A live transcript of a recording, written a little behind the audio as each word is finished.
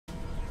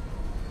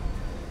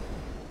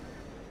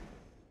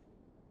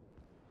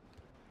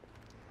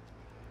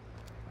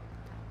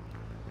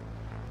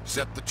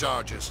Set the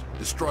charges.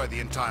 Destroy the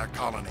entire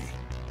colony.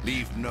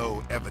 Leave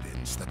no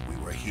evidence that we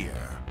were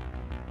here.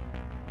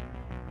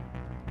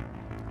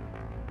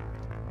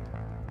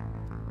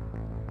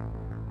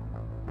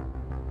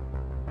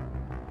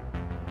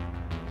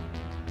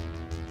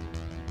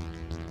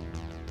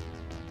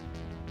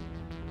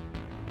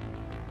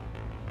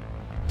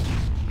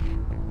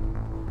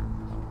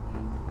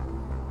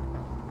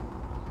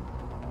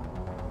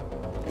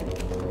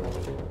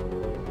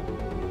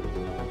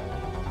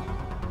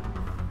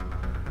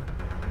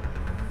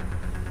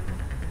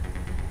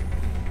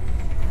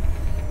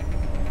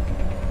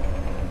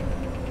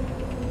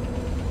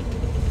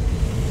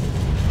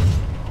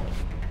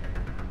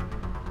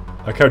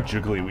 Like how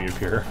jiggly we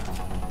appear.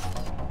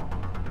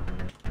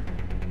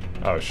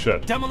 Oh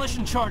shit.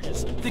 Demolition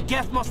charges. The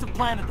Geth must have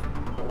planted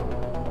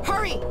them.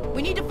 Hurry!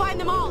 We need to find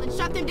them all and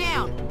shut them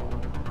down.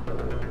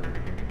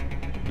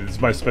 This is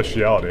my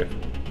specialty.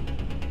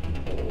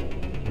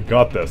 We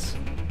got this.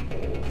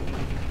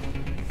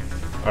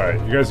 Alright,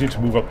 you guys need to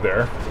move up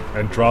there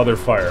and draw their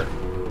fire.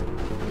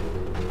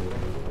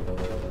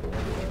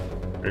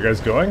 Are you guys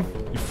going?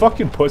 You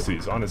fucking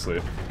pussies,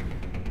 honestly.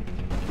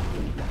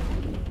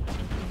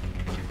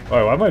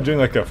 Oh, why am I doing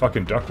like a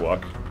fucking duck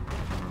walk?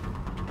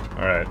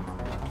 Alright.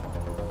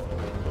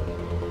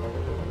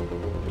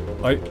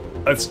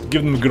 Let's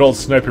give them a good old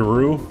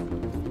sniper-roo.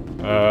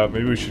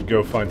 Maybe we should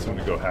go find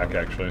someone to go hack,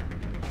 actually.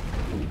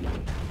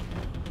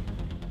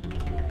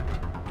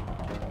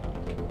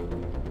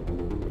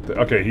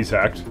 Okay, he's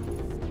hacked.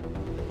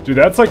 Dude,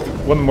 that's like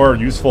one of the more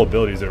useful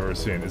abilities I've ever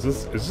seen. Is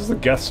this a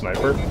guest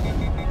sniper?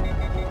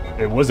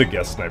 It was a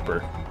guest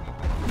sniper.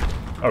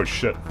 Oh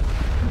shit.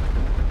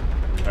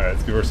 Alright,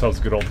 let's give ourselves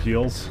good old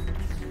heals.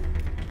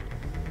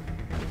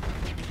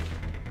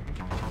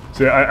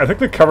 See, I think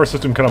the cover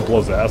system kind of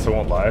blows ass, I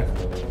won't lie.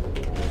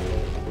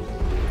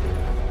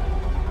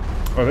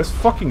 Oh, this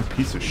fucking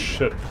piece of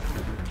shit.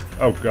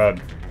 Oh god.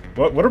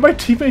 What are my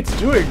teammates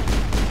doing?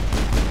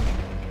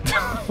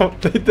 I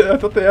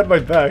thought they had my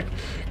back.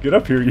 Get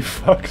up here, you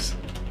fucks.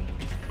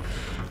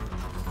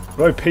 What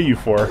do I pay you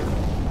for?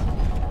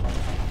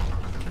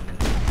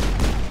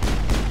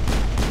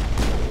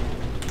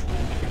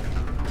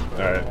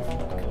 Alright.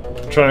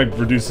 Trying to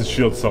reduce his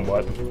shield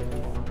somewhat.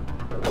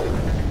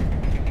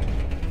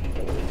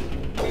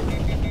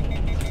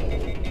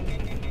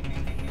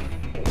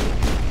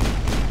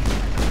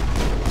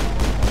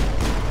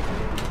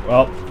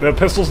 Well, the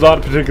pistol's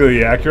not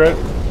particularly accurate,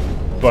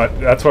 but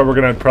that's why we're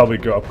gonna probably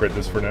go upgrade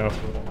this for now.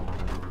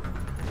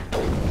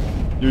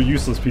 You're a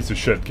useless piece of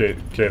shit,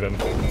 Kaidan.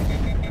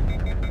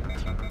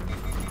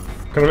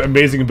 What kind of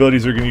amazing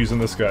abilities are you gonna use on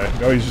this guy?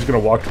 Oh, he's just gonna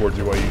walk towards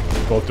you while you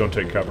both don't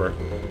take cover.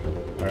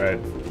 Alright.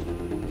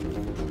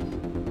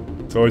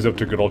 It's always up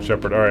to good old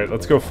Shepard. Alright,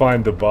 let's go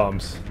find the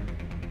bombs.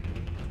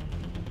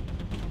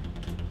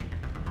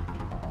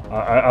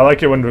 I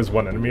like it when there's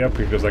one enemy up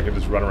because I can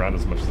just run around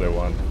as much as I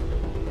want.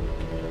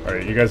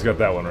 Alright, you guys got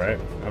that one, right?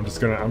 I'm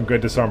gonna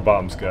disarm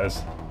bombs,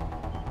 guys.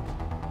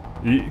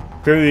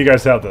 Clearly you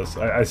guys have this.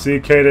 I see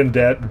Kaidan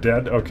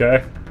dead,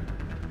 okay.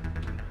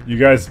 You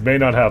guys may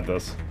not have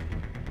this.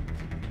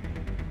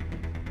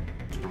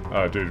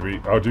 Oh dude, we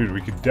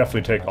could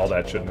definitely take all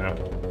that shit now.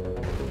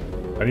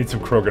 I need some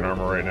Krogan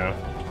armor right now.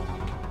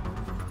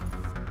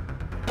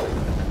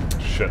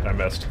 Shit, I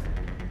missed.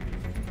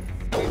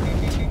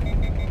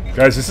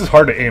 Guys, this is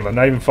hard to aim, I'm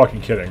not even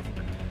fucking kidding.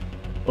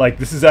 Like,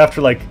 this is after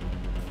like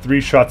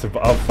 3 shots of—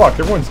 oh fuck,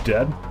 everyone's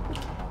dead.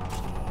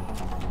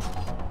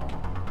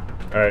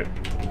 Alright.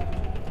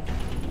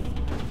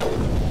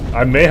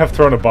 I may have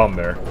thrown a bomb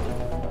there.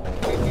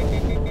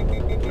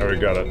 There, we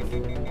got it.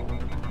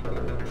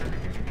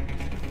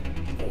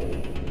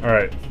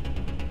 Alright.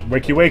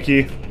 Wakey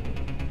wakey.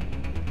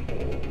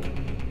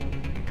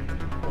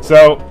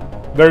 So,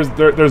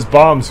 there's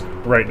bombs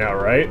right now,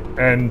 right?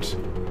 And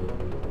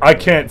I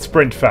can't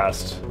sprint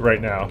fast right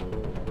now.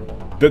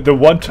 The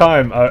one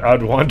time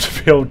I'd want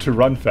to be able to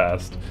run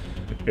fast,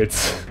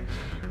 it's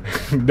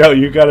no,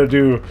 you gotta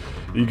do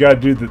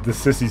the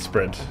sissy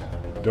sprint.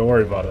 Don't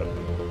worry about it.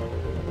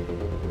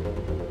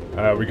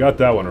 We got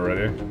that one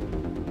already.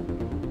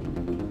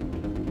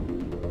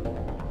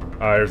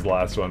 Here's the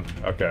last one.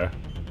 Okay.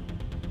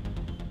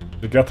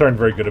 The Geth aren't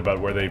very good about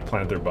where they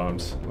plant their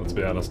bombs. Let's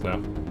be honest now.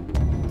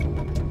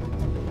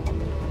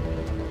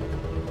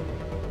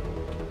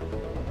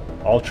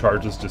 All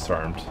charges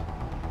disarmed.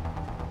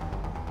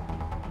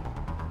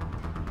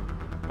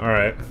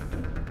 Alright.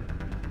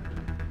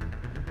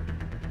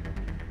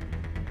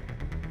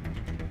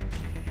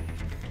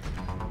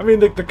 I mean,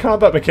 the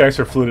combat mechanics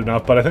are fluid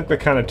enough, but I think the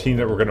kind of team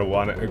that we're going to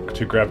want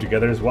to grab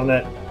together is one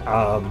that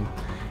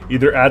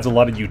either adds a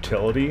lot of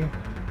utility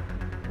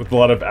with a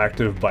lot of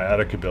active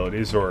biotic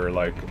abilities, or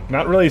like,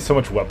 not really so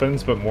much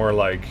weapons, but more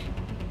like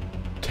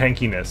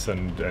tankiness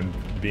and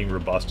being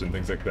robust and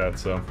things like that,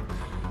 so.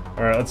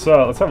 Alright, let's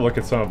have a look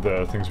at some of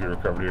the things we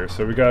recovered here.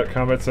 So we got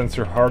combat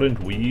sensor, hardened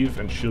weave,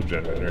 and shield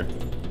generator.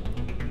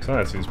 So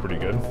that seems pretty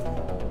good.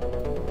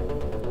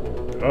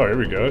 Oh, here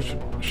we go.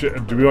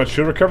 Do we want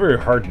shield recovery or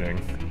hardening?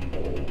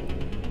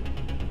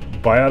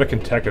 biotic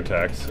and tech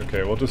attacks.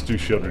 Okay, we'll just do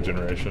shield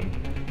regeneration.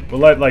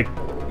 We'll let, like,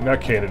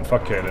 not Kaden,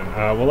 fuck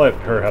Kaden. We'll let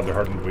her have the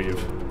hardened weave.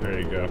 There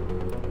you go.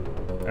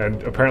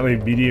 And apparently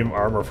medium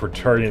armor for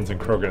Turians and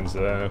Krogans.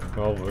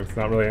 Well, there's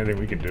not really anything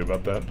we can do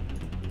about that.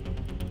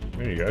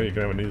 There you go, you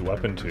can have a new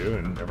weapon too,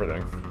 and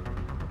everything.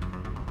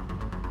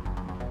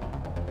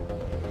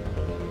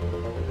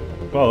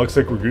 Well, it looks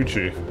like we're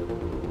Gucci.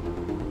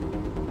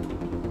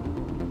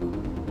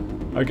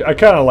 I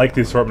kind of like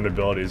the assortment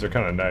abilities, they're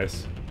kind of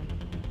nice.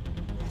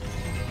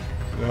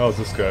 Who the hell is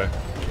this guy?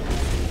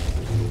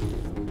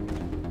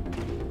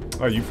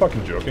 Oh, you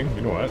fucking joking?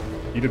 You know what?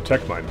 Eat a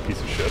tech mine, piece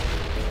of shit.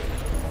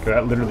 Okay,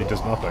 that literally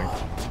does nothing.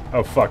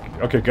 Oh, fuck.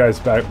 Okay, guys,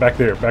 back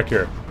there, back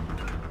here.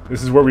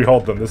 This is where we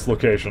hold them, this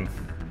location.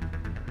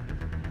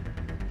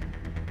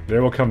 They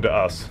will come to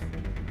us.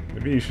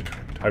 Maybe you should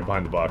hide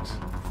behind the box.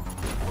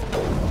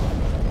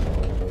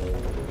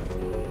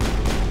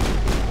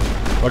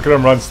 Look at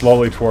him run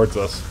slowly towards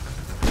us.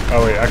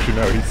 Oh wait, actually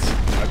no, he's...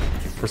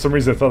 For some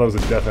reason I thought that was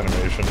a death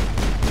animation.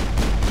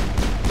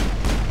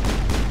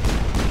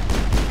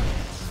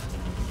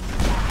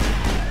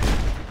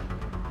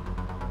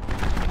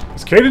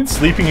 Is Kaden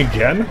sleeping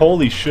again?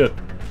 Holy shit.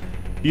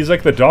 He's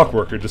like the dock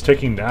worker, just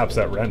taking naps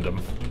at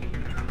random.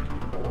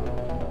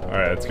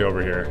 Alright, let's go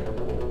over here.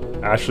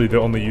 Ashley, the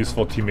only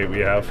useful teammate we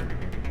have.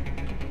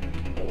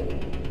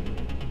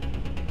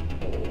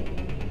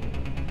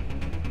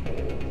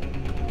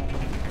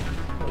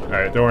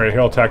 Alright, don't worry,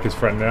 he'll attack his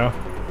friend now.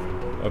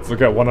 Let's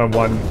look at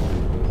one-on-one.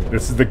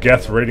 This is the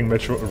Geth mating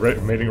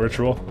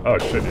ritual. Oh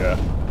shit, yeah.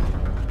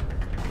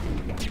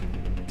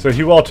 So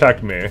he will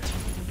attack me.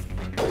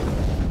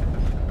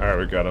 Alright,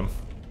 we got him.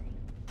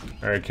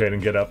 Alright,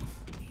 Kaden, get up.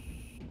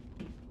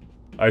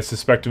 I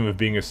suspect him of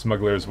being a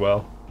smuggler as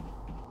well.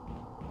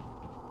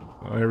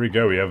 Oh, here we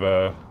go, we have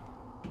a...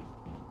 I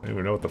don't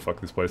even know what the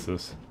fuck this place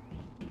is.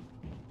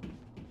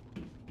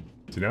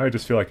 So now I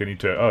just feel like I need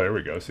to... Oh, there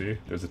we go, see?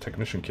 There's a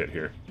technician kit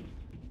here.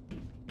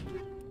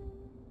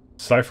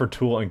 Cypher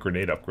tool and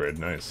grenade upgrade,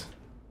 nice.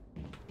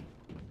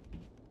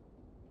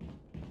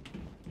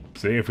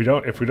 See, if we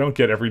don't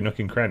get every nook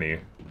and cranny,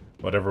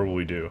 whatever will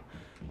we do?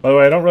 By the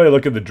way, I don't really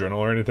look at the journal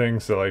or anything,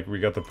 so like we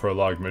got the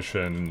prologue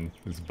mission,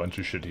 there's a bunch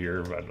of shit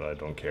here, but I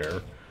don't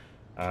care.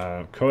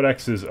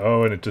 Codex is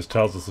and it just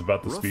tells us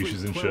about the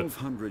species and shit.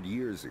 1200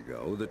 years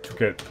ago,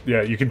 okay,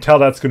 yeah, you can tell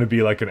that's going to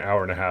be like an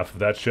hour and a half of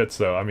that shit,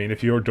 so I mean,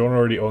 if you don't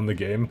already own the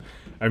game,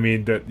 I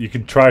mean, that you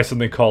can try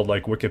something called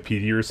like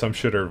Wikipedia or some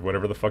shit, or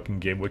whatever the fucking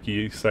game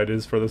wiki site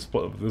is for this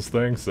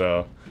thing,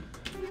 so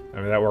I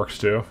mean, that works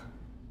too.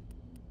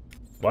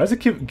 Why is it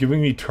keep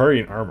giving me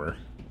Turian armor?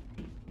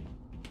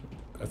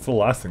 That's the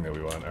last thing that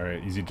we want.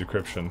 Alright, easy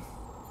decryption.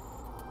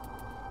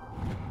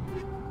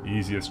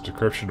 Easiest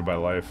decryption of my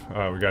life.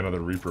 We got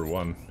another Reaper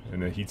 1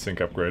 and a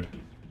heatsink upgrade.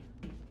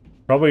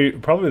 Probably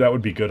that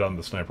would be good on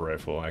the sniper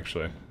rifle,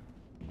 actually.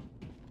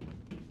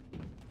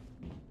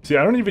 See,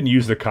 I don't even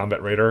use the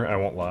combat radar, I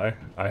won't lie.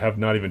 I have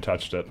not even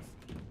touched it.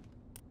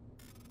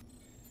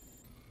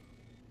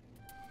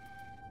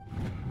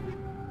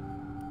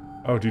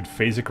 Oh, dude,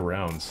 phasic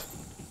rounds.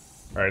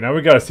 Alright, now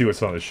we gotta see what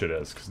some of this shit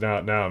is, because now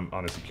I'm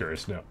honestly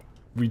curious. No,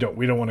 we don't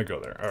want to go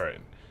there.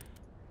 Alright.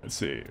 Let's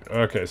see.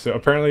 Okay, so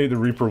apparently the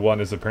Reaper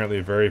 1 is apparently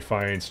a very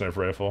fine sniper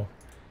rifle.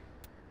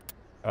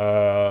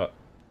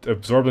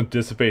 Absorbent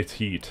dissipates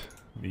heat.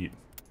 Neat.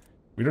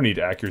 We don't need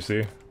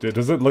accuracy.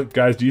 Does it look...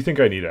 Guys, do you think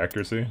I need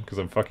accuracy? Because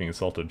I'm fucking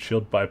insulted.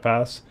 Shield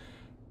bypass,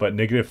 but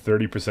negative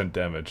 30%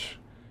 damage.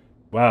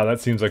 Wow, that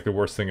seems like the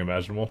worst thing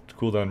imaginable.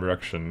 Cooldown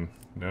reduction.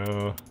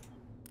 No.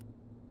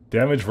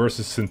 Damage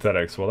versus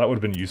synthetics. Well, that would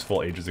have been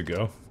useful ages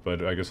ago,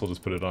 but I guess we'll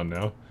just put it on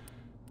now.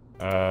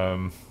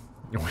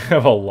 We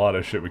have a lot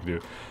of shit we can do.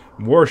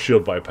 More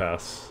shield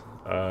bypass.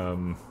 I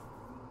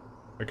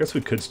guess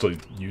we could still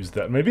use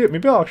that.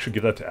 Maybe I'll actually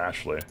give that to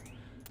Ashley.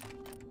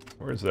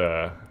 Where's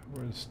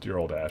dear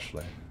old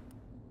Ashley?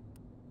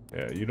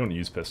 Yeah, you don't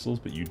use pistols,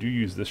 but you do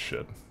use this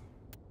shit.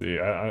 See,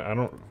 I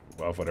don't...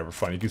 Well, whatever,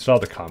 fine. You can still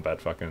have the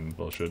combat fucking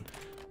bullshit.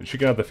 But she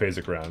can have the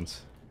phasic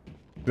rounds.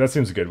 That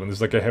seems good. When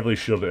there's like a heavily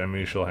shielded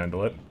enemy, she'll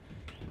handle it.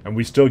 And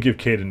we still give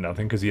Kaden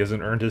nothing because he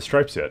hasn't earned his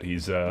stripes yet.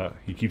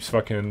 He keeps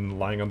fucking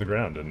lying on the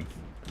ground and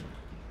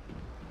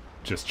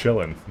just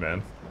chilling,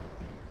 man.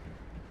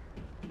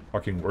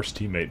 Fucking worst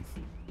teammate.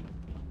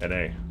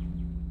 NA.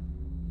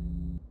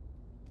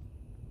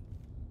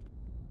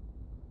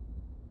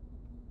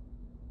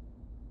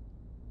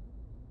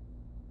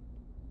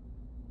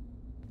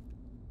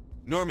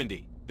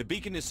 Normandy, the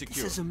beacon is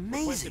secure. This is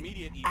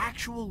amazing.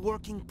 Actual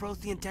working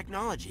Prothean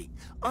technology.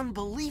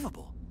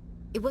 Unbelievable.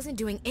 It wasn't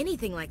doing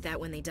anything like that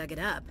when they dug it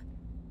up.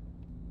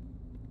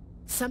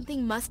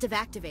 Something must have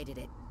activated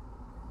it.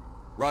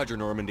 Roger,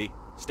 Normandy.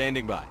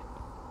 Standing by.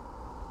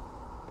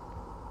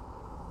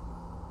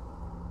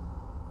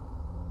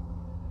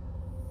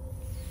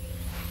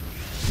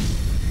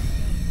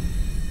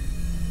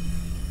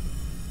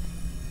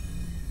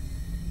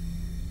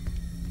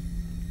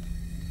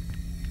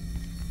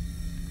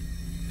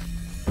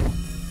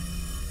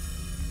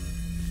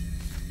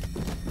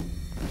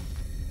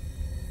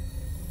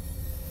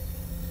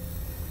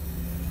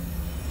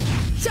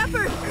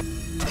 Shepard!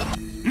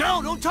 No,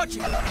 don't touch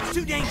it! It's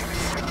too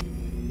dangerous!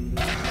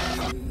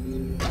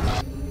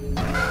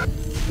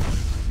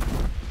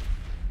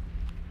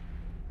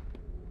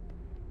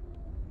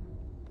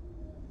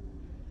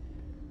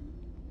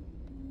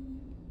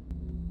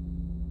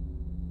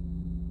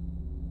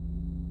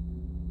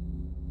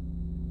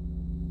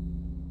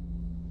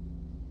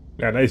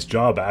 Yeah, nice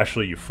job,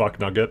 Ashley, you fuck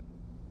nugget.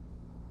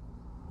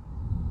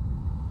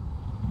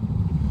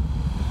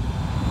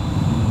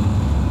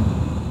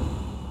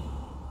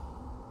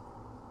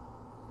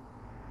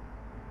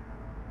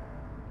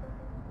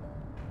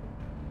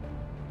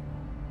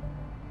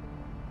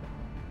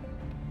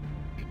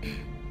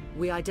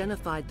 We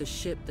identified the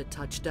ship that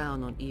touched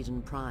down on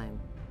Eden Prime.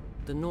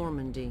 The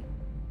Normandy,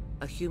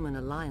 a human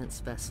alliance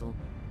vessel.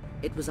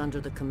 It was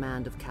under the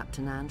command of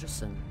Captain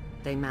Anderson.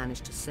 They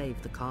managed to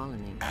save the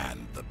colony.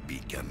 And the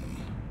beacon.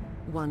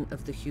 One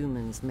of the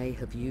humans may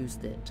have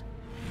used it.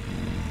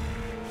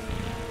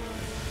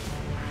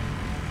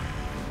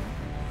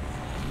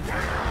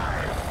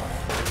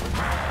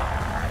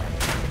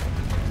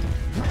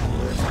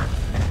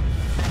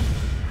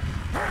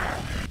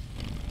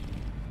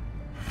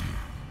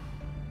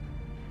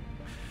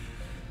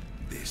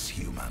 This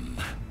human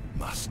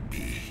must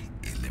be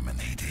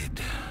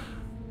eliminated.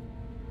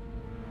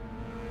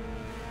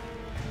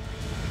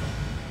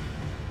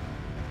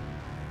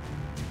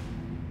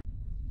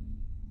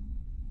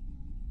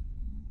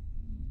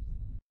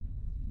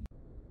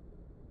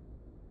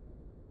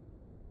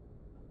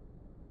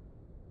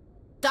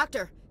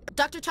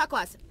 Dr.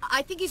 Chakwas,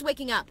 I think he's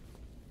waking up.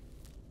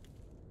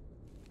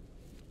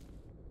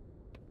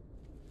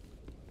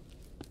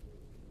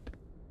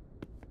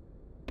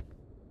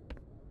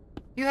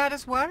 You had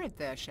us worried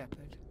there,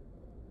 Shepard.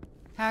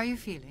 How are you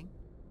feeling?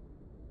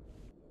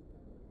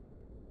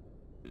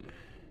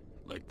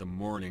 Like the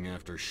morning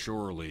after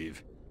shore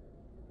leave.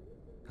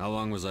 How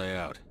long was I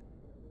out?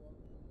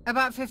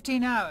 About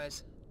 15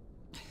 hours.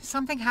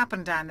 Something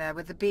happened down there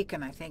with the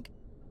beacon, I think.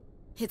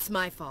 It's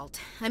my fault.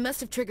 I must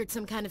have triggered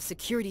some kind of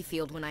security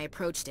field when I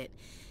approached it.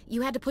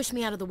 You had to push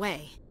me out of the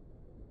way.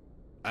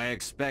 I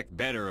expect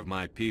better of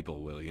my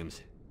people,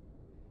 Williams.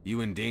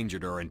 You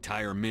endangered our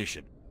entire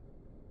mission.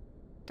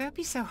 Don't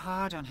be so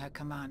hard on her,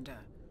 Commander.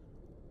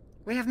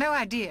 We have no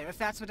idea if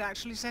that's what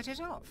actually set it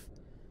off.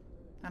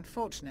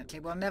 Unfortunately,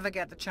 we'll never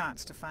get the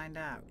chance to find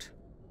out.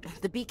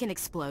 The beacon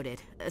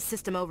exploded. A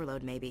system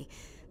overload, maybe.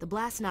 The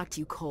blast knocked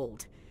you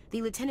cold.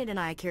 The lieutenant and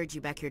I carried you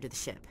back here to the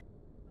ship.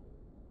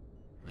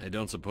 I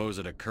don't suppose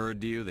it occurred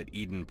to you that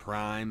Eden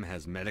Prime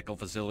has medical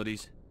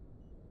facilities?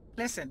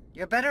 Listen,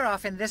 you're better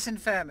off in this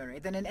infirmary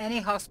than in any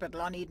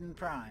hospital on Eden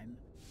Prime.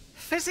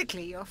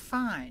 Physically, you're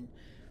fine.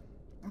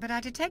 But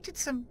I detected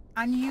some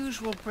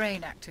unusual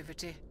brain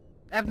activity.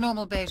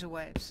 Abnormal beta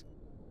waves.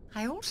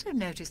 I also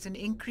noticed an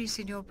increase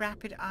in your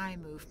rapid eye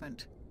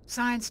movement.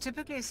 Signs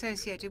typically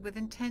associated with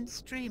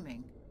intense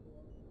dreaming.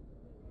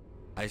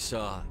 I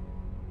saw...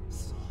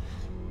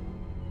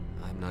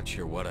 I'm not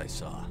sure what I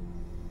saw.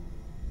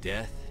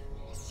 Death?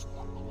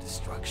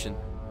 Destruction?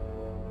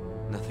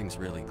 Nothing's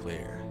really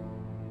clear.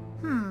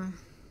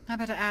 I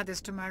better add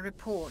this to my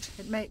report.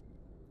 It may...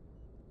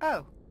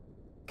 Oh,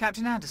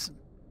 Captain Anderson.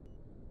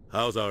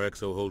 How's our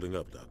XO holding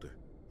up, Doctor?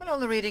 Well, all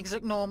the readings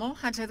look normal.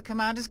 I'd say the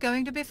commander's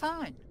going to be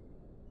fine.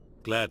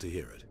 Glad to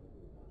hear it.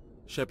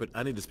 Shepard,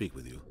 I need to speak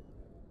with you.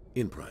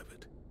 In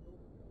private.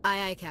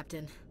 Aye, aye,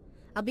 Captain.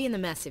 I'll be in the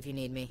mess if you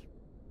need me.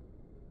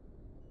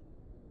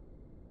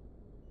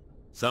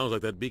 Sounds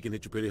like that beacon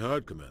hit you pretty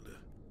hard, Commander.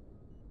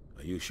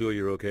 Are you sure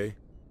you're okay?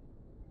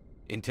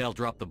 Intel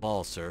dropped the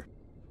ball, sir.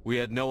 We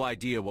had no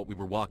idea what we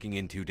were walking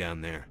into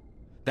down there.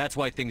 That's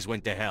why things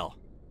went to hell.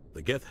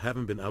 The Geth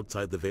haven't been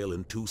outside the Veil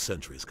in 2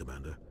 centuries,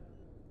 Commander.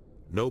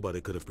 Nobody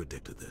could have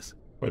predicted this.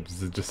 What,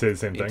 does it just say the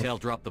same thing? Intel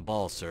dropped the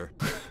ball, sir.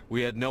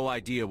 We had no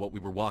idea what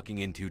we were walking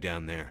into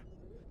down there.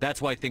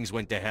 That's why things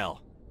went to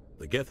hell.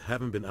 The Geth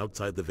haven't been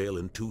outside the Veil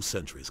in 2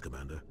 centuries,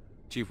 Commander.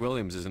 Chief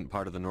Williams isn't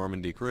part of the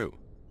Normandy crew.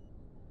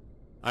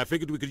 I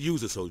figured we could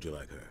use a soldier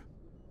like her.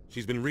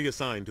 She's been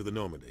reassigned to the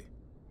Normandy.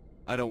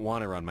 I don't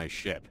want her on my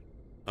ship.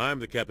 I'm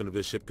the captain of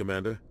this ship,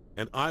 Commander,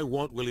 and I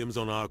want Williams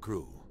on our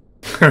crew.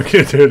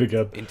 Okay, do it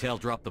again. Intel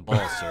dropped the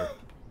ball, sir.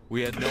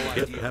 We had no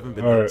Geth idea. haven't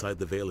been All outside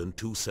the Veil in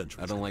 2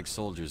 centuries. I don't like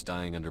soldiers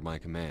dying under my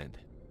command.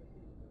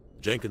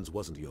 Jenkins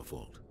wasn't your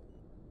fault.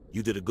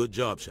 You did a good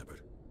job,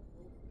 Shepard.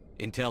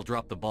 Intel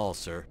dropped the ball,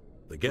 sir.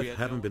 The Geth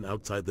haven't been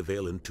outside the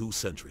Veil in 2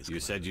 centuries. You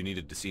said you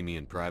needed to see me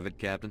in private,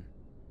 Captain?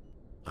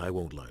 I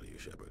won't lie to you,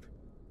 Shepard.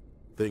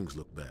 Things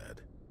look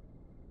bad.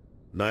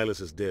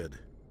 Nihilus is dead.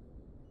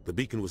 The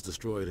beacon was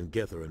destroyed and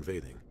Geth are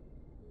invading.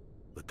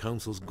 The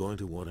Council's going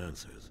to want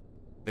answers.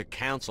 The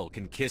Council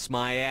can kiss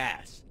my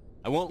ass.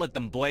 I won't let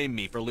them blame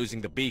me for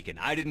losing the beacon.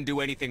 I didn't do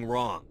anything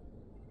wrong.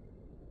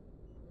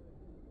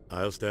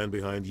 I'll stand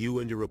behind you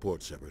and your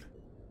report, Shepard.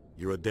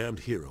 You're a damned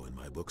hero in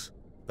my books.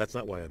 That's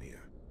not why I'm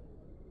here.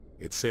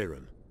 It's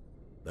Saren,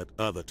 that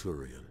other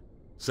Turian.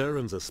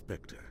 Saren's a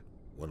Spectre,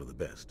 one of the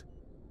best.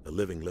 A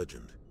living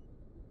legend.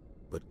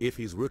 But if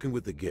he's working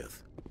with the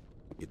Geth,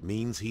 it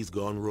means he's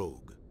gone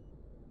rogue.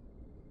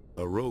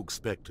 A rogue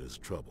Spectre's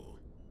trouble.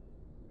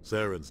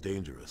 Saren's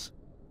dangerous,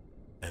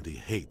 and he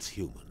hates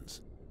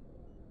humans.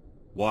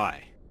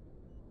 Why?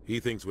 He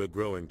thinks we're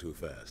growing too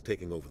fast,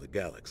 taking over the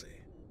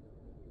galaxy.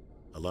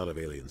 A lot of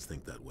aliens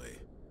think that way.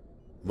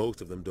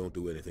 Most of them don't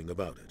do anything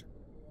about it.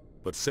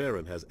 But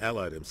Saren has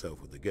allied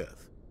himself with the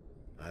Geth.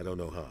 I don't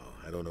know how,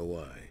 I don't know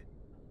why.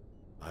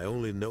 I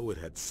only know it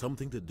had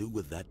something to do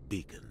with that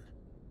beacon.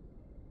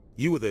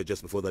 You were there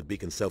just before that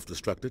beacon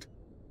self-destructed.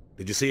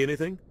 Did you see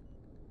anything?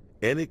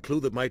 Any clue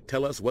that might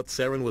tell us what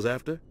Saren was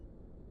after?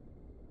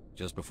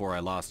 Just before I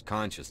lost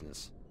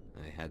consciousness,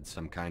 I had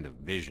some kind of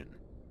vision.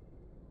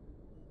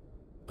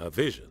 A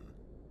vision?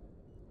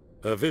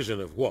 A vision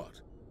of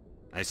what?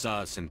 I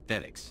saw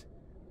synthetics.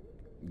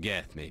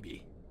 Geth,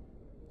 maybe.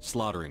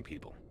 Slaughtering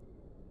people.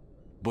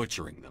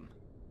 Butchering them.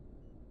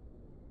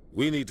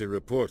 We need to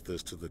report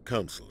this to the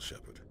Council,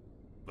 Shepard.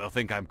 They'll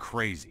think I'm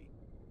crazy.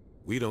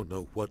 We don't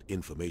know what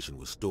information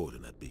was stored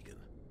in that beacon.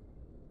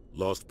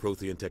 Lost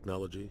Prothean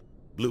technology?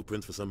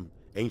 Blueprints for some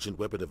ancient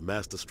weapon of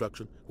mass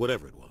destruction?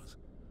 Whatever it was.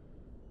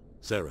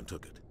 Saren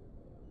took it.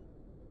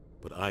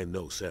 But I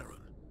know Saren.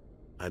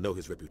 I know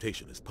his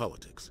reputation is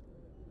politics.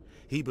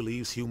 He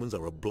believes humans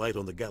are a blight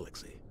on the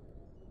galaxy.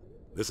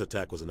 This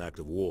attack was an act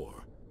of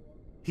war.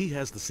 He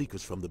has the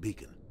secrets from the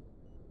beacon.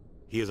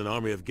 He has an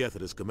army of Geth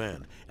at his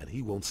command, and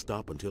he won't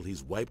stop until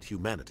he's wiped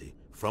humanity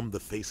from the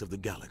face of the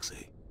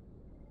galaxy.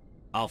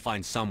 I'll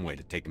find some way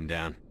to take him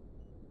down.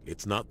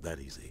 It's not that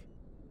easy.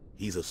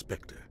 He's a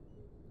Spectre.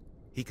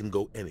 He can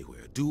go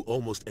anywhere, do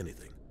almost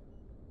anything.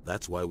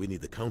 That's why we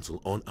need the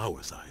Council on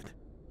our side.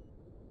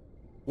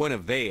 When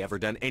have they ever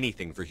done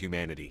anything for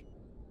humanity?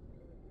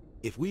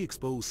 If we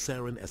expose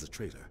Saren as a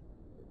traitor,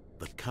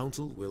 the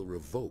Council will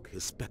revoke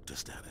his Spectre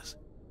status.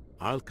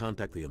 I'll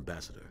contact the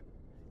Ambassador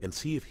and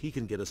see if he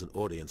can get us an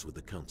audience with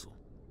the Council.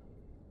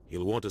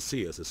 He'll want to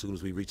see us as soon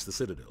as we reach the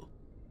Citadel.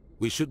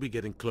 We should be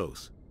getting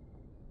close.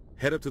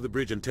 Head up to the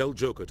bridge and tell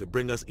Joker to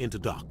bring us into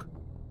dock.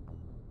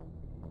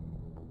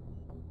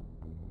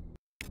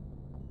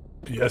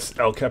 Yes,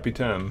 El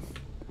Capitan.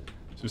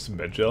 Is there some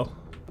med gel?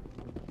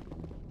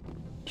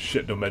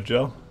 Shit, no med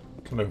gel?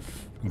 What kind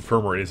of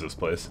infirmary is this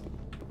place?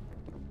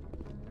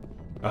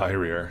 Ah, here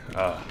we are.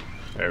 Ah,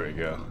 there we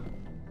go.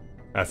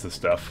 That's the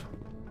stuff.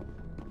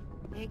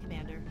 Hey,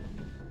 Commander.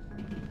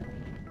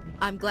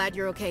 I'm glad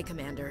you're okay,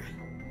 Commander.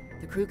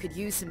 The crew could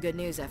use some good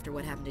news after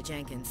what happened to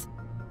Jenkins.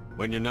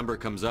 When your number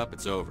comes up,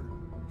 it's over.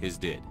 His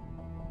did.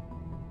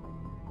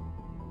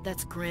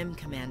 That's grim,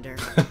 Commander.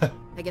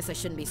 I guess I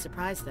shouldn't be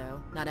surprised,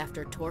 though. Not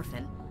after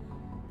Torfin.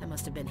 That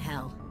must have been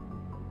hell.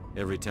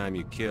 Every time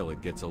you kill,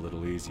 it gets a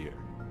little easier.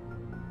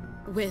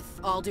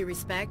 With all due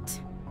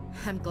respect,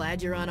 I'm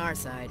glad you're on our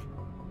side.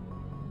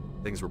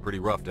 Things were pretty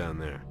rough down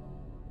there.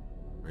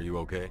 Are you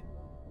okay?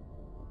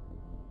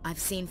 I've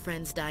seen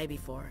friends die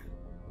before.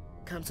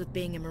 Comes with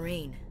being a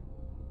Marine.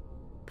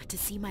 But to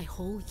see my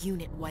whole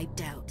unit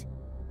wiped out,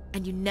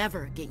 and you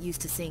never get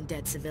used to seeing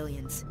dead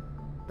civilians.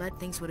 But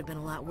things would have been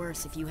a lot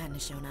worse if you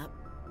hadn't shown up.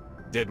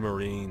 Dead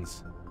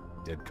Marines,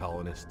 dead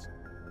colonists.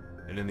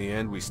 And in the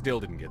end, we still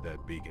didn't get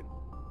that beacon.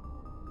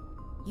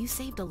 You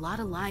saved a lot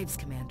of lives,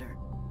 Commander.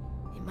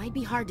 It might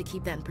be hard to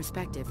keep that in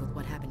perspective with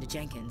what happened to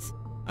Jenkins.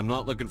 I'm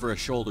not looking for a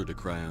shoulder to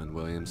cry on,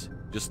 Williams.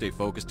 Just stay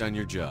focused on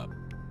your job.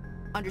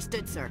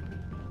 Understood, sir.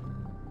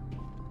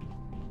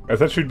 I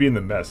thought she'd be in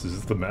the mess. Is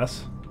this the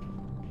mess?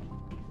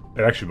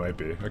 It actually might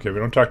be. Okay, we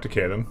don't talk to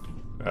Kaden.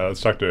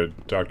 Let's talk to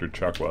Dr.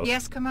 Chuckwell.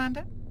 Yes,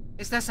 Commander?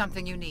 Is there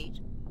something you need?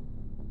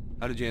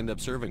 How did you end up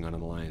serving on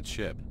an Alliance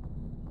ship?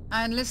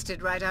 I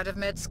enlisted right out of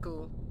med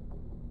school.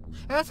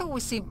 Earth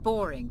always seemed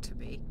boring to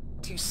me.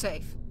 Too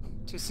safe.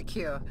 Too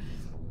secure.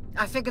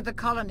 I figured the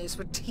colonies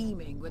were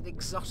teeming with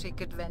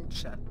exotic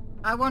adventure.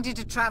 I wanted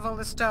to travel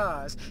the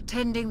stars,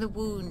 tending the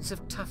wounds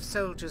of tough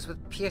soldiers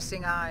with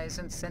piercing eyes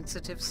and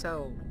sensitive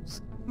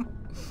souls.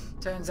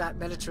 Turns out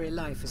military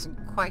life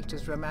isn't quite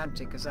as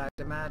romantic as I'd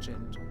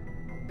imagined.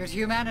 But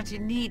humanity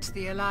needs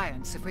the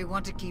Alliance if we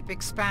want to keep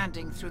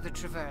expanding through the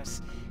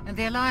Traverse, and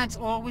the Alliance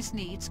always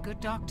needs good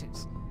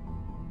doctors.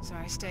 So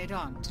I stayed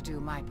on to do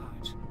my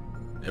part.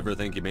 Ever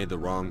think you made the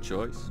wrong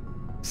choice?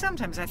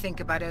 Sometimes I think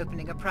about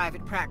opening a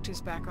private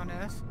practice back on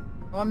Earth,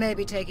 or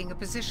maybe taking a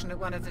position at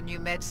one of the new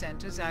med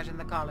centers out in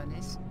the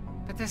colonies.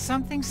 But there's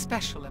something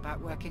special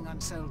about working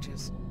on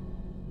soldiers.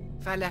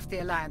 If I left the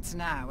Alliance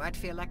now, I'd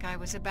feel like I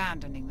was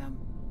abandoning them.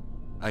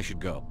 I should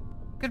go.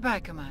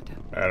 Goodbye, Commander.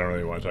 I don't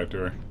really want to talk to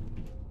her.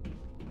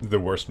 The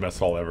worst mess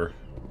hall ever.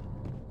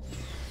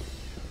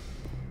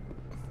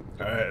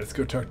 Alright, let's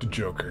go talk to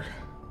Joker.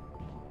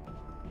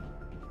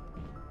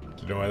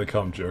 Do you know why they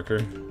call him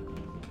Joker?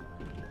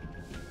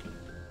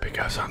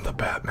 Because I'm the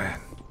Batman.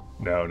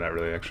 No, not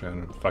really, actually. I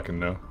don't fucking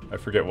know. I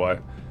forget why.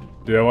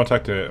 Dude, I want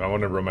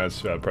to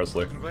romance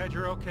Presley. I'm glad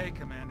you're okay,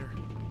 Commander.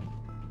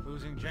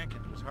 Losing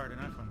Jenkins was hard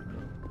enough on me.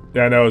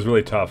 Yeah, I know, it was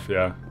really tough,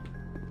 yeah.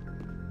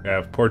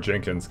 Yeah, poor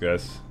Jenkins,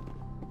 guys.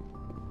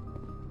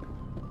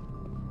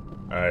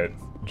 Alright,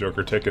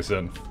 Joker, take us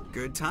in.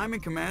 Good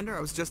timing, Commander.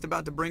 I was just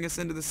about to bring us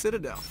into the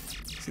Citadel.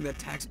 See that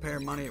taxpayer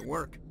money at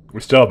work.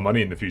 We still have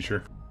money in the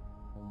future.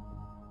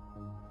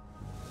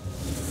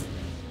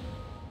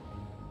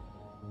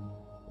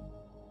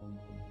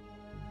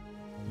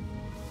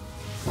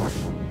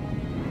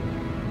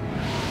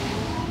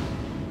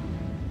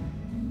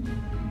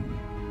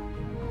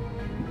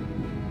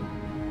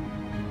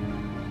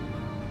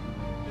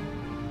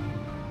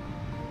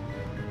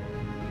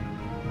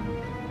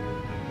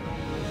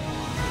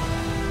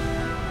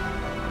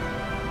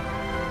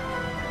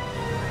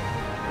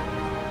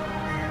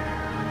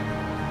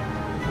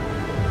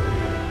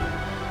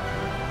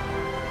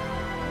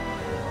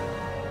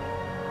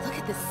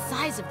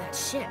 size of that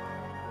ship?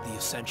 The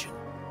Ascension,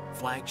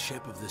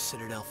 flagship of the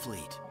Citadel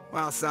fleet.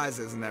 Well, size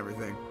isn't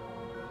everything.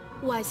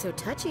 Why so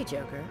touchy,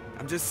 Joker?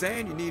 I'm just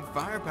saying you need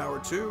firepower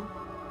too.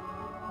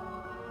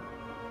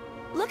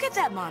 Look at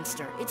that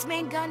monster. Its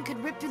main gun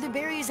could rip through the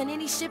barriers in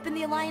any ship in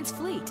the Alliance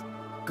fleet.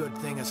 Good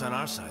thing it's on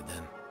our side,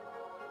 then.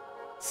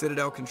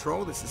 Citadel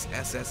Control, this is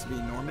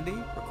SSV Normandy,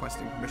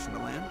 requesting permission to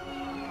land.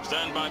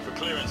 Stand by for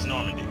clearance,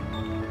 Normandy.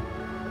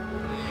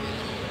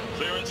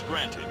 Clearance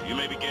granted. You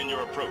may begin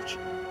your approach.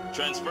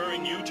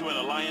 Transferring you to an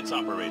Alliance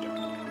operator.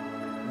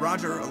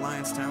 Roger,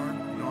 Alliance Tower.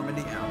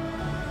 Normandy out.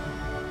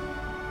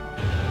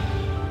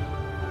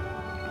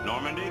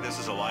 Normandy, this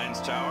is Alliance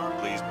Tower.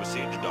 Please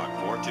proceed to Dock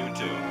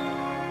 422.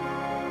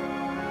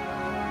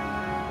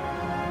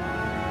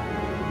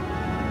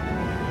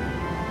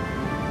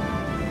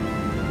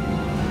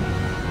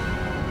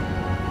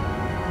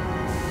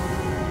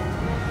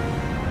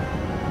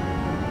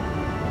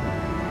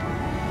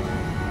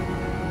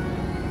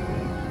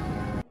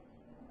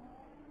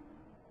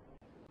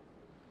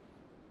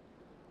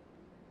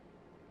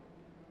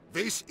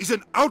 This is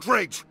an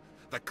outrage!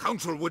 The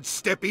Council would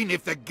step in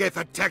if the Geth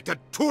attacked a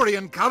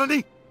Turian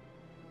colony?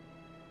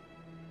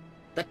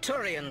 The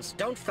Turians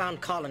don't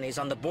found colonies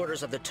on the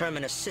borders of the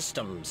Terminus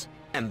systems,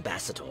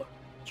 Ambassador.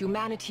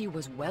 Humanity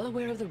was well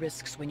aware of the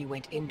risks when you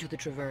went into the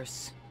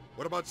Traverse.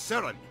 What about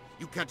Saren?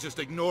 You can't just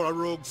ignore a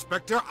rogue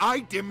Spectre.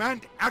 I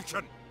demand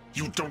action!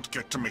 You don't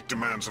get to make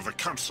demands of the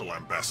Council,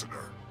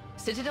 Ambassador.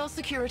 Citadel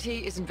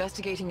Security is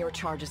investigating your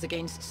charges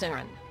against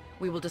Saren.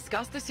 We will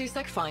discuss the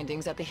CSEC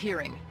findings at the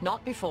hearing,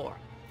 not before.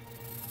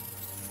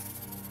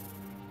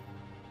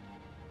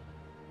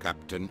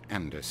 Captain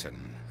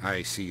Anderson,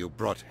 I see you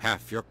brought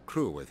half your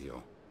crew with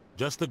you.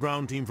 Just the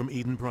ground team from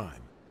Eden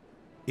Prime,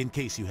 in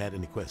case you had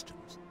any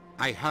questions.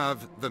 I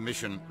have the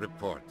mission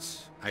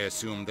reports. I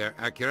assume they're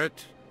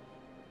accurate?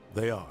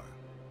 They are.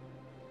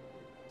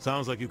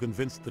 Sounds like you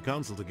convinced the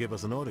Council to give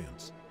us an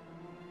audience.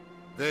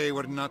 They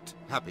were not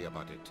happy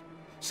about it.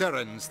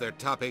 Saren's their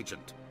top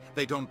agent.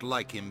 They don't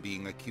like him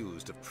being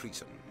accused of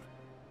treason.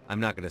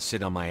 I'm not gonna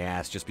sit on my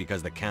ass just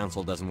because the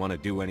Council doesn't want to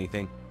do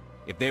anything.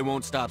 If they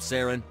won't stop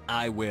Saren,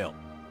 I will.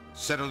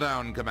 Settle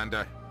down,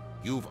 Commander.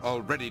 You've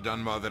already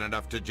done more than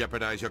enough to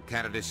jeopardize your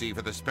candidacy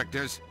for the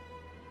Spectres.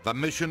 The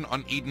mission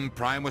on Eden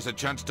Prime was a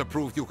chance to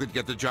prove you could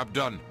get the job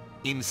done.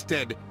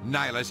 Instead,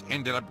 Nihilus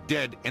ended up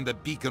dead and the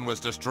beacon was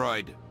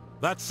destroyed.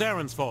 That's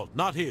Saren's fault,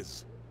 not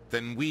his.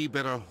 Then we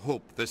better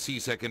hope the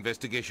CSEC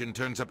investigation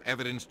turns up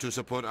evidence to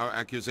support our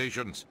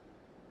accusations.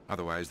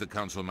 Otherwise, the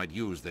Council might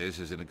use this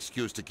as an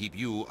excuse to keep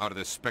you out of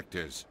the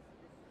Spectres.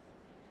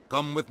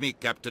 Come with me,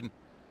 Captain.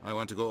 I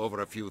want to go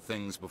over a few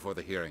things before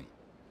the hearing.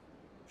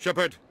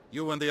 Shepard,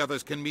 you and the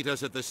others can meet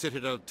us at the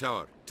Citadel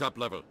Tower, top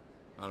level.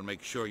 I'll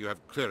make sure you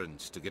have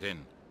clearance to get in.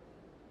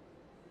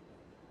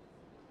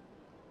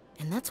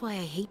 And that's why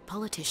I hate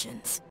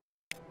politicians.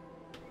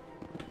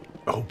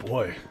 Oh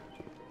boy.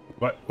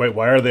 What? Wait,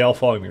 why are they all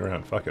following me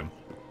around? Fuck him.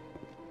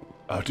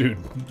 Oh dude,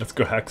 let's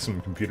go hack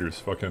some computers.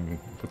 Fucking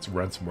put some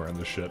ransomware on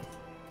this shit.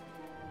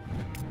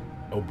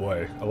 Oh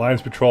boy.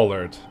 Alliance patrol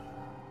alert.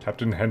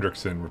 Captain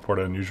Hendrickson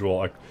reported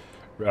unusual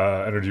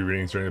energy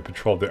readings during the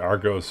patrol of the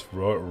Argos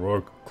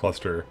rogue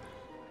cluster.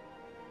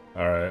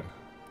 Alright.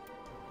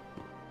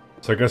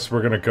 So I guess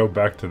we're gonna go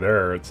back to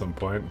there at some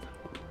point.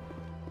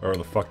 Or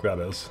the fuck that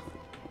is.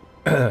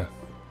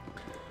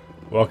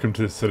 Welcome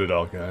to the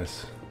Citadel,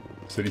 guys.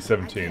 City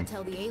 17. I can't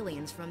tell the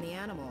aliens from the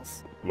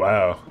animals.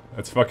 Wow,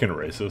 that's fucking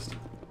racist.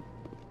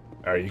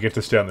 Alright, you get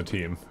to stay on the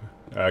team.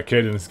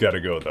 Caden's gotta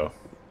go, though.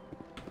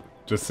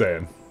 Just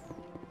saying.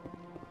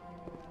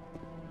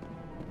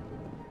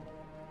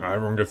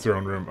 Everyone gets their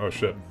own room. Oh,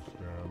 shit. I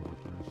understand what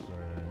you're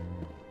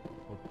saying,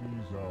 but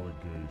these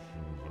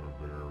allegations are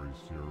very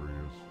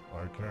serious.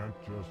 I can't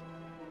just...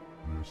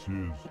 This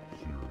is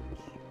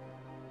serious.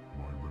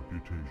 My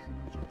reputation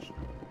is at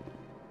stake.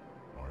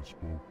 I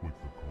spoke with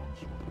the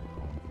consort in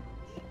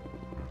confidence,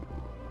 and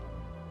her alone,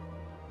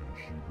 and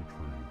she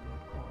betrayed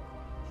that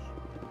confidence.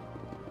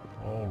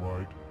 All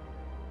right.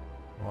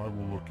 I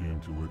will look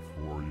into it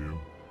for you.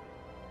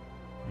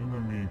 In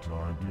the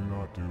meantime, do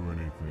not do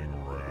anything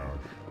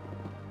rash.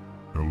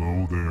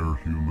 Hello there,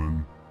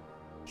 human.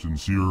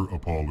 Sincere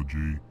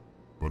apology,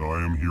 but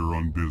I am here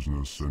on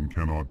business and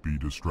cannot be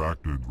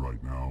distracted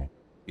right now.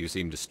 You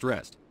seem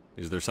distressed.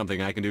 Is there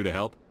something I can do to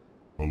help?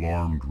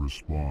 Alarmed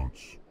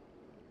response.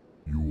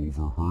 You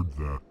overheard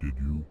that, did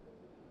you?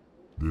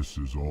 This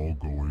is all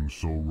going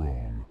so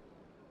wrong,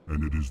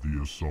 and it is the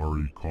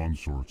Asari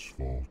consort's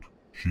fault.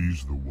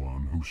 She's the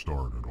one who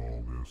started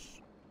all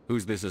this.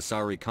 Who's this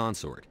Asari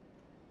consort?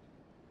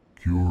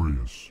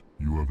 Curious,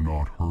 you have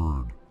not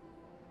heard.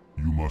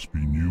 You must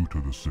be new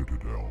to the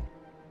Citadel.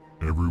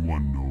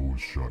 Everyone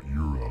knows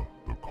Sha'ira,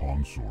 the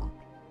consort.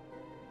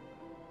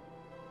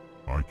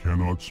 I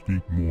cannot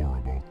speak more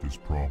about this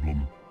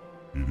problem.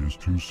 It is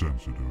too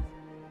sensitive.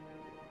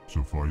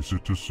 Suffice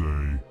it to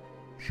say,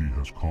 she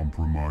has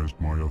compromised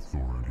my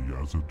authority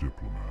as a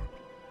diplomat.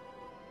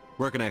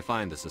 Where can I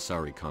find this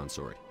Asari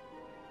consort?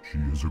 She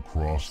is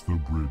across the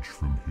bridge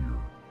from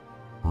here.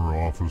 Her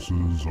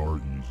offices are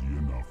easy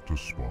enough to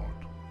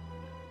spot.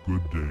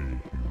 Good day,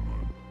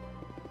 human.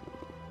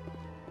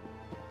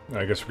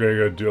 I guess we're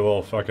gonna go do a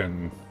little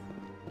fucking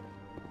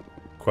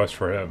quest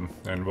for him,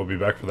 and we'll be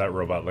back for that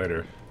robot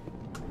later.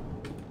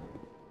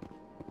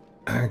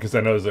 Because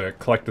I know there's a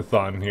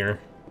collectathon here.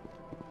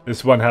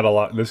 This game had a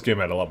lot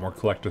more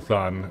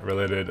collectathon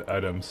related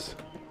items.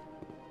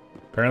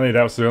 Apparently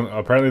that was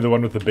the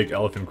one with the big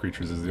elephant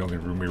creatures is the only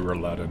room we were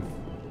allowed in.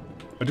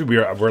 Oh, dude,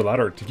 we're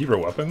allowed to keep our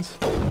weapons?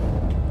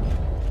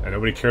 And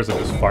nobody cares, I'm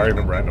just firing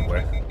them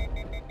randomly.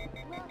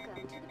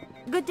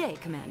 Good day,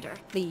 Commander.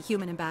 The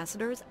human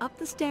ambassador is up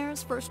the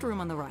stairs, first room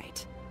on the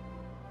right.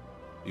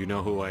 You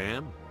know who I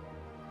am?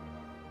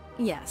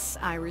 Yes,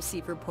 I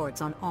receive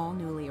reports on all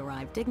newly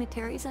arrived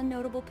dignitaries and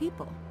notable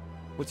people.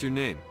 What's your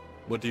name?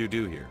 What do you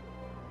do here?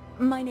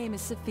 My name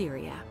is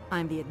Safiria.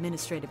 I'm the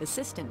administrative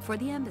assistant for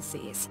the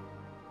embassies.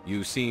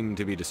 You seem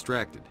to be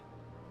distracted.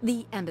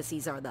 The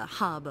embassies are the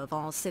hub of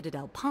all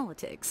Citadel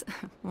politics.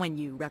 When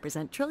you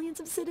represent trillions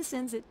of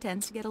citizens, it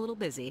tends to get a little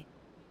busy.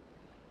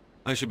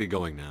 I should be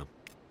going now.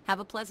 Have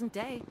a pleasant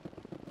day.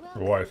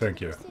 Why,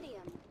 thank you.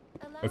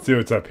 Let's see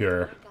what's up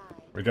here.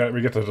 We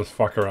get to just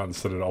fuck around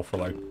Citadel for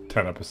like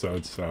 10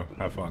 episodes, so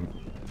have fun.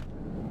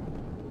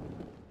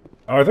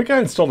 Oh, I think I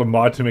installed a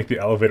mod to make the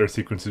elevator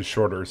sequences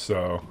shorter,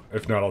 so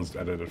if not, I'll just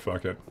edit it.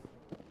 Fuck it.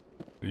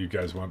 What do you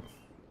guys want?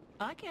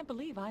 I can't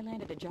believe I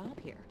landed a job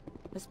here.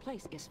 This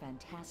place is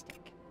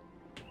fantastic.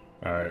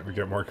 Alright, we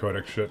get more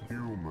codex shit.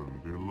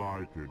 Human,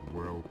 delighted,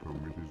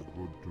 welcome. It is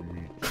good to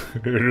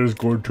meet you. It is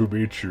good to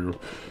meet you.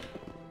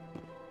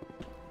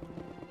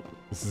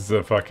 This is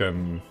a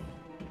fucking...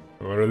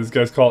 What are these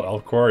guys called?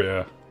 Elcor?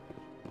 Yeah.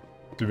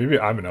 Dude, maybe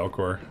I'm an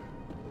Elcor.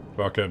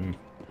 Fucking...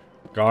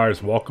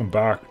 Guys, welcome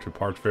back to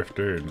part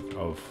 15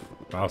 of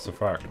Mass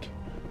Effect.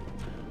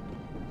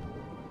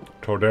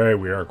 Today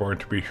we are going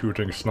to be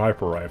shooting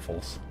sniper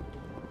rifles.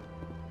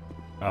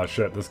 Oh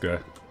shit, this guy.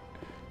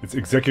 It's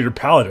Executor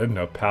Paladin,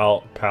 no,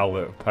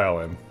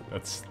 Paladin.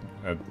 That's...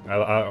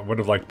 I would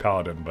have liked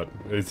Paladin, but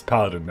it's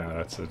Paladin now.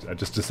 I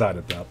just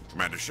decided that.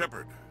 Commander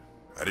Shepard,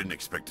 I didn't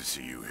expect to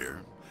see you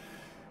here.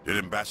 Did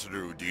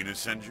Ambassador Udina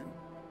send you?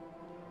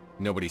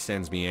 Nobody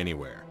sends me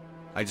anywhere.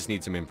 I just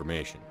need some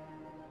information.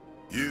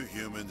 You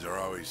humans are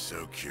always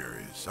so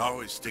curious,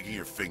 always sticking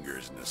your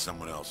fingers into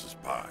someone else's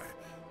pie.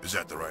 Is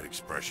that the right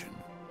expression?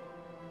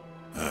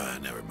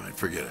 Never mind,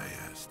 forget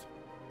I asked.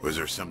 Was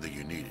there something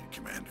you needed,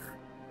 Commander?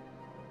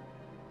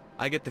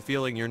 I get the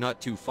feeling you're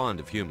not too fond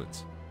of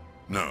humans.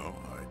 No,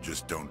 I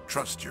just don't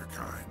trust your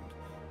kind.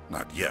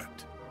 Not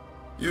yet.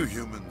 You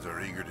humans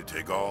are eager to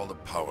take all the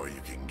power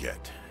you can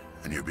get,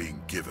 and you're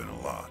being given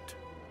a lot.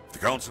 If the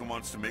Council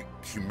wants to make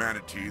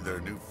humanity their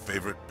new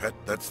favorite pet,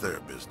 that's their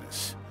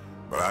business.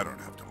 But I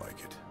don't have to like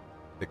it.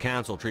 The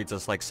Council treats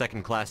us like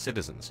second-class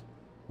citizens.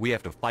 We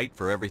have to fight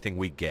for everything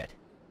we get.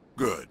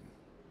 Good.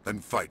 Then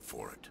fight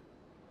for it.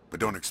 But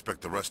don't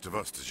expect the rest of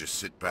us to just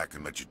sit back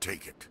and let you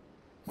take it.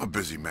 I'm a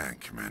busy man,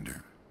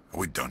 Commander. Are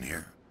we done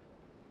here?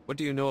 What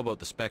do you know about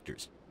the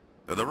Spectres?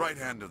 They're the right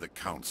hand of the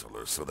Council,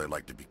 or so they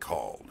like to be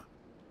called.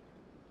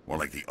 More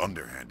like the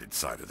underhanded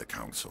side of the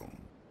Council.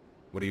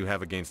 What do you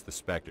have against the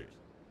Spectres?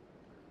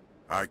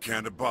 I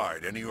can't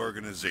abide any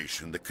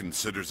organization that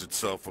considers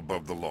itself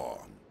above the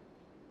law.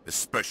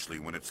 Especially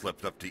when it's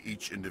left up to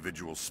each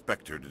individual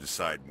Spectre to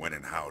decide when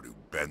and how to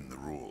bend the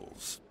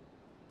rules.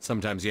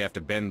 Sometimes you have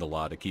to bend the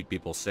law to keep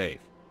people safe.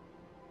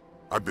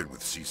 I've been with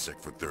CSEC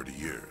for 30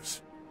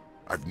 years.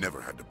 I've never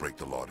had to break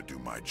the law to do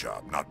my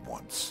job, not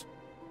once.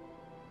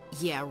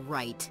 Yeah,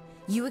 right.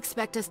 You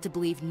expect us to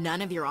believe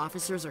none of your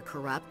officers are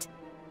corrupt?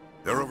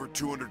 There are over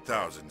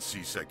 200,000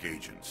 CSEC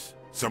agents.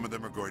 Some of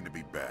them are going to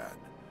be bad.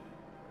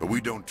 But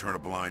we don't turn a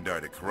blind eye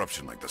to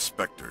corruption like the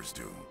Spectres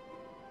do.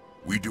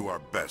 We do our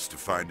best to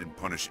find and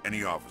punish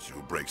any officer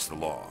who breaks the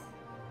law.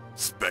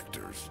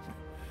 Spectres.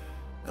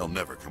 They'll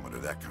never come under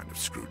that kind of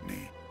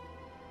scrutiny.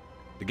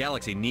 The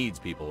galaxy needs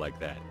people like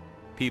that.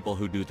 People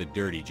who do the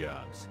dirty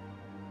jobs.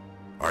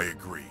 I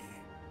agree.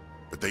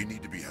 But they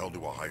need to be held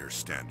to a higher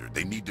standard.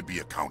 They need to be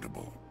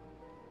accountable.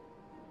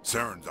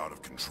 Saren's out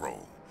of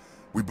control.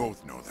 We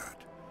both know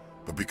that.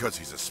 But because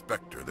he's a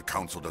Spectre, the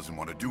Council doesn't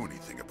want to do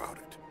anything about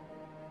it.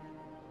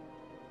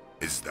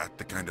 Is that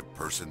the kind of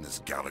person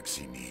this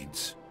galaxy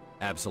needs?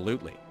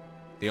 Absolutely.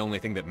 The only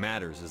thing that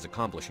matters is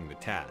accomplishing the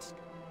task.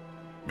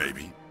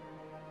 Maybe.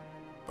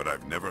 But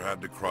I've never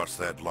had to cross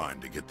that line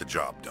to get the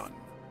job done.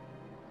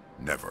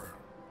 Never.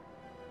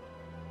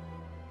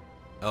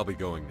 I'll be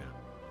going now.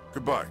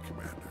 Goodbye,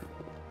 Commander.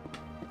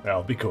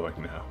 I'll be going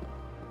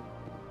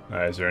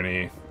now. Is there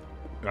any...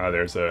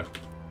 there's a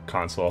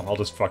console. I'll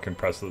just fucking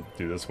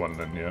do this one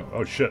then, yeah.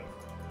 Oh, shit.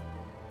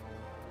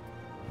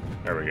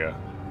 There we go.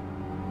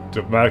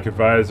 Diplomatic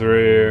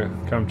Advisory.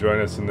 Come join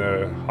us in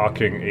the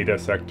Hawking Ada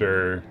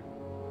Sector.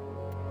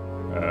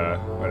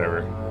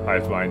 Whatever.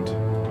 Hive Mind.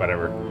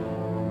 Whatever.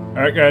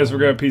 Alright, guys, we're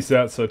gonna peace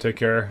out, so take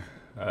care.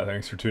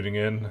 Thanks for tuning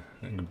in,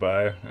 and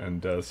goodbye.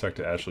 And let's talk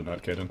to Ashley,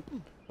 not Kaden.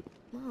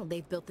 Well,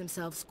 they've built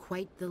themselves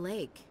quite the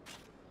lake.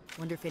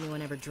 Wonder if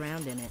anyone ever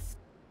drowned in it.